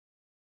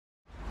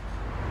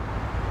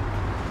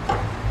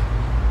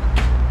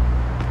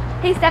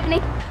Hey, Stephanie.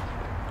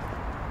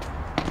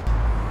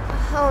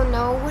 Oh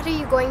no, what are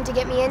you going to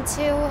get me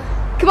into?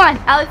 Come on,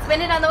 Alex, spin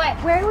it on the way.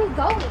 Where are we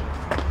going?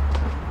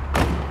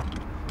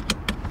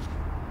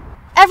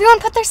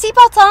 Everyone put their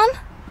seatbelts on.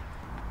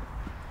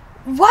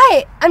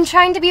 What? I'm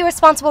trying to be a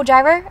responsible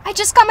driver. I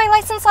just got my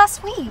license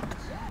last week.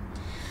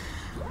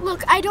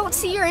 Look, I don't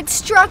see your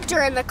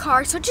instructor in the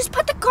car, so just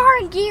put the car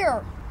in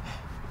gear.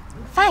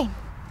 Fine.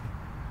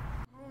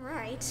 All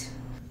right.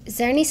 Is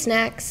there any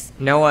snacks?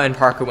 Noah and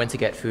Parker went to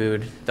get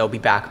food. They'll be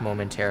back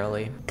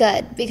momentarily.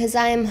 Good, because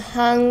I'm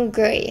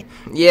hungry.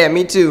 Yeah,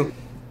 me too.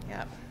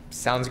 Yeah,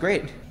 sounds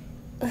great.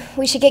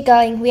 We should get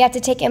going. We have to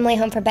take Emily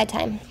home for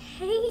bedtime.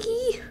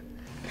 Hey.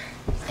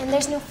 And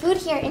there's no food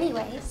here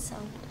anyway, so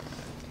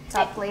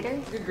talk later.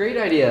 Great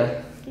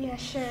idea. Yeah,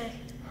 sure.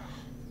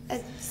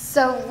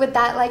 So would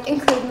that like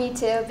include me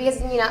too?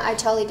 Because I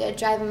totally did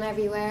drive them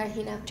everywhere.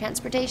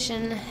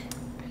 Transportation.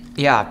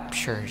 Yeah,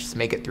 sure. Just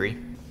make it 3.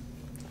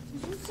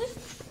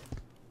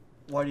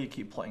 Why do you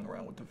keep playing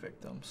around with the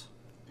victims?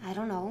 I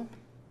don't know.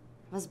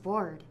 I was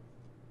bored.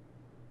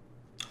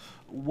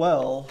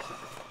 Well,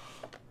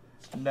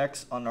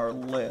 next on our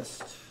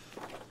list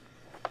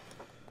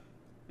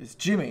is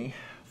Jimmy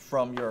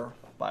from your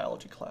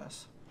biology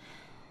class.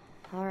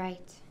 All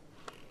right.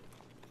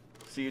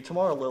 See you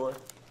tomorrow,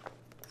 Lilith.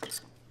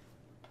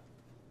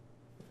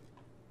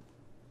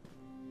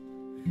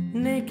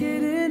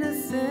 Naked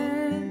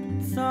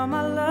innocence, all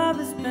my love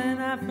is spent.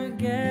 I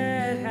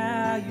forget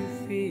how you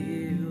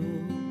feel.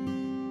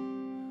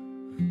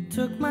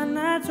 Took my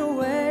nights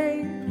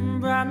away,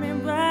 brought me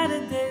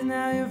brighter days.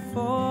 Now you're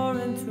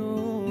foreign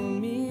to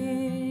me.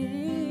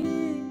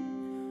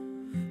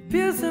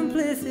 Pure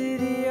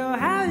simplicity, oh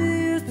how you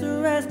used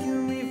to rescue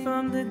me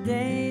from the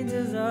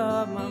dangers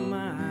of my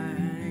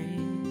mind.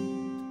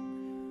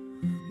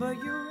 But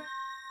you're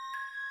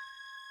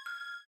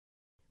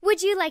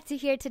Would you like to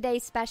hear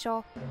today's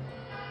special?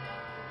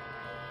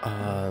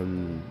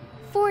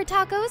 4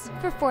 tacos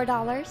for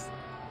 $4.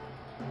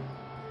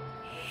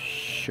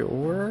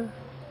 Sure.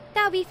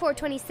 That'll be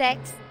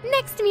 $4.26.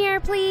 Next mirror,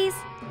 please.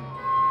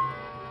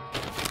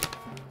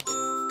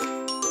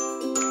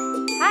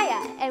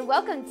 Hiya, and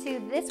welcome to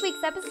this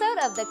week's episode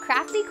of The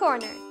Crafty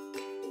Corner.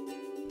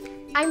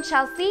 I'm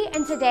Chelsea,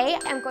 and today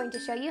I'm going to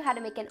show you how to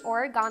make an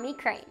origami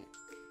crane.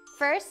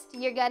 First,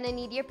 you're gonna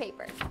need your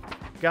paper.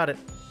 Got it.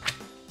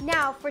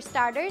 Now, for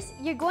starters,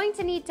 you're going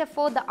to need to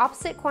fold the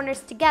opposite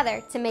corners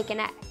together to make an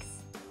X.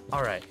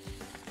 All right.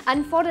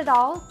 Unfold it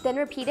all, then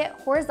repeat it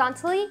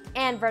horizontally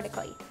and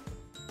vertically.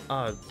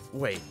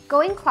 Wait.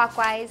 Going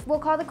clockwise, we'll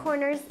call the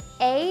corners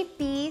A,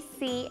 B,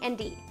 C, and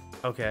D.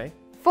 Okay.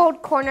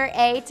 Fold corner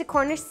A to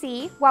corner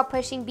C while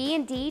pushing B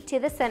and D to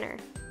the center.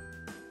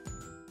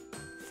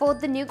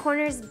 Fold the new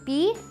corners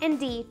B and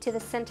D to the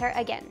center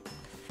again.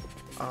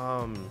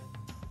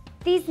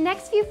 These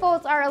next few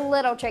folds are a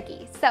little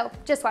tricky, so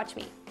just watch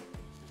me.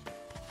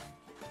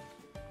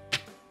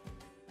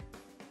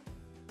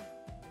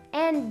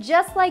 And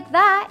just like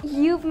that,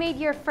 you've made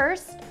your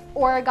first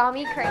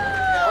origami crane.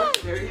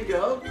 There you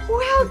go.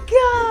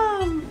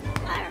 Welcome!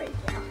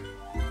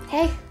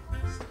 Hey.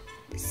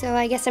 So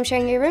I guess I'm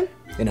sharing your room?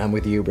 And I'm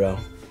with you, bro.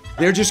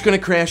 They're just gonna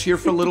crash here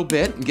for a little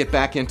bit and get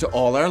back into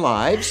all our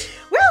lives.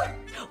 Well,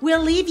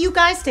 we'll leave you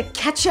guys to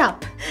catch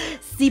up.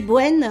 Si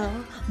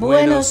bueno.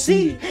 Bueno,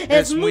 si.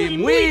 Es muy,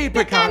 muy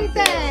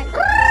picante.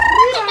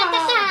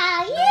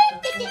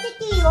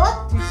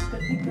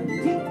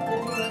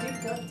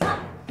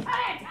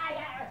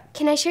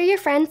 Can I share your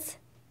friends?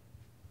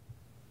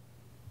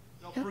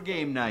 No, for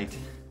game night.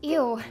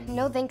 Ew,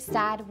 no thanks,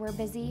 Dad. We're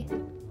busy.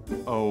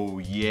 Oh,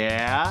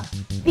 yeah?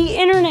 The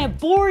internet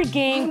board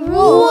game.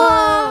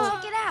 Whoa!